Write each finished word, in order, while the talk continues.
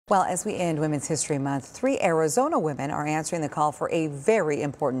Well, as we end Women's History Month, 3 Arizona women are answering the call for a very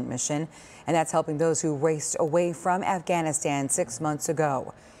important mission, and that's helping those who raced away from Afghanistan 6 months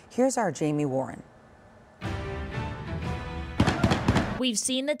ago. Here's our Jamie Warren. We've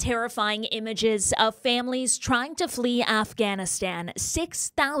seen the terrifying images of families trying to flee Afghanistan.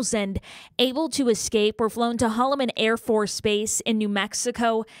 6,000 able to escape were flown to Holloman Air Force Base in New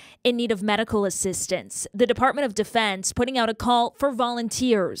Mexico in need of medical assistance. The Department of Defense putting out a call for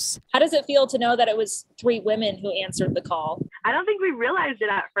volunteers. How does it feel to know that it was 3 women who answered the call? I don't think we realized it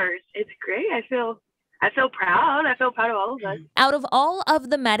at first. It's great. I feel proud. I feel proud of all of us. Out of all of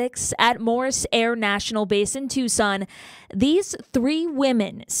the medics at Morris Air National Base in Tucson, these 3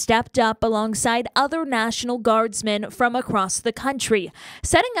 women stepped up alongside other National Guardsmen from across the country,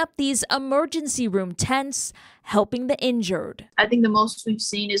 setting up these emergency room tents, helping the injured. I think the most we've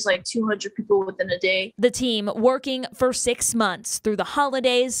seen is like 200 people within a day. The team working for 6 months through the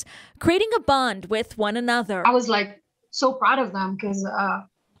holidays, creating a bond with one another. I was like so proud of them because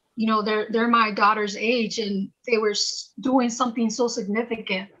you know, they're my daughter's age and they were doing something so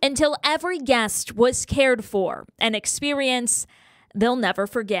significant. Until every guest was cared for, an experience they'll never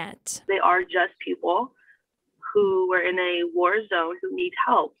forget. They are just people who were in a war zone who need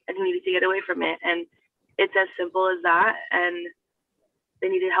help and who needed to get away from it. And it's as simple as that. And they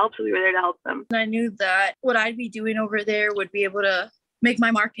needed help, so we were there to help them. And I knew that what I'd be doing over there would be able to make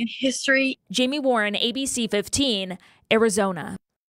my mark in history. Jamie Warren, ABC 15, Arizona.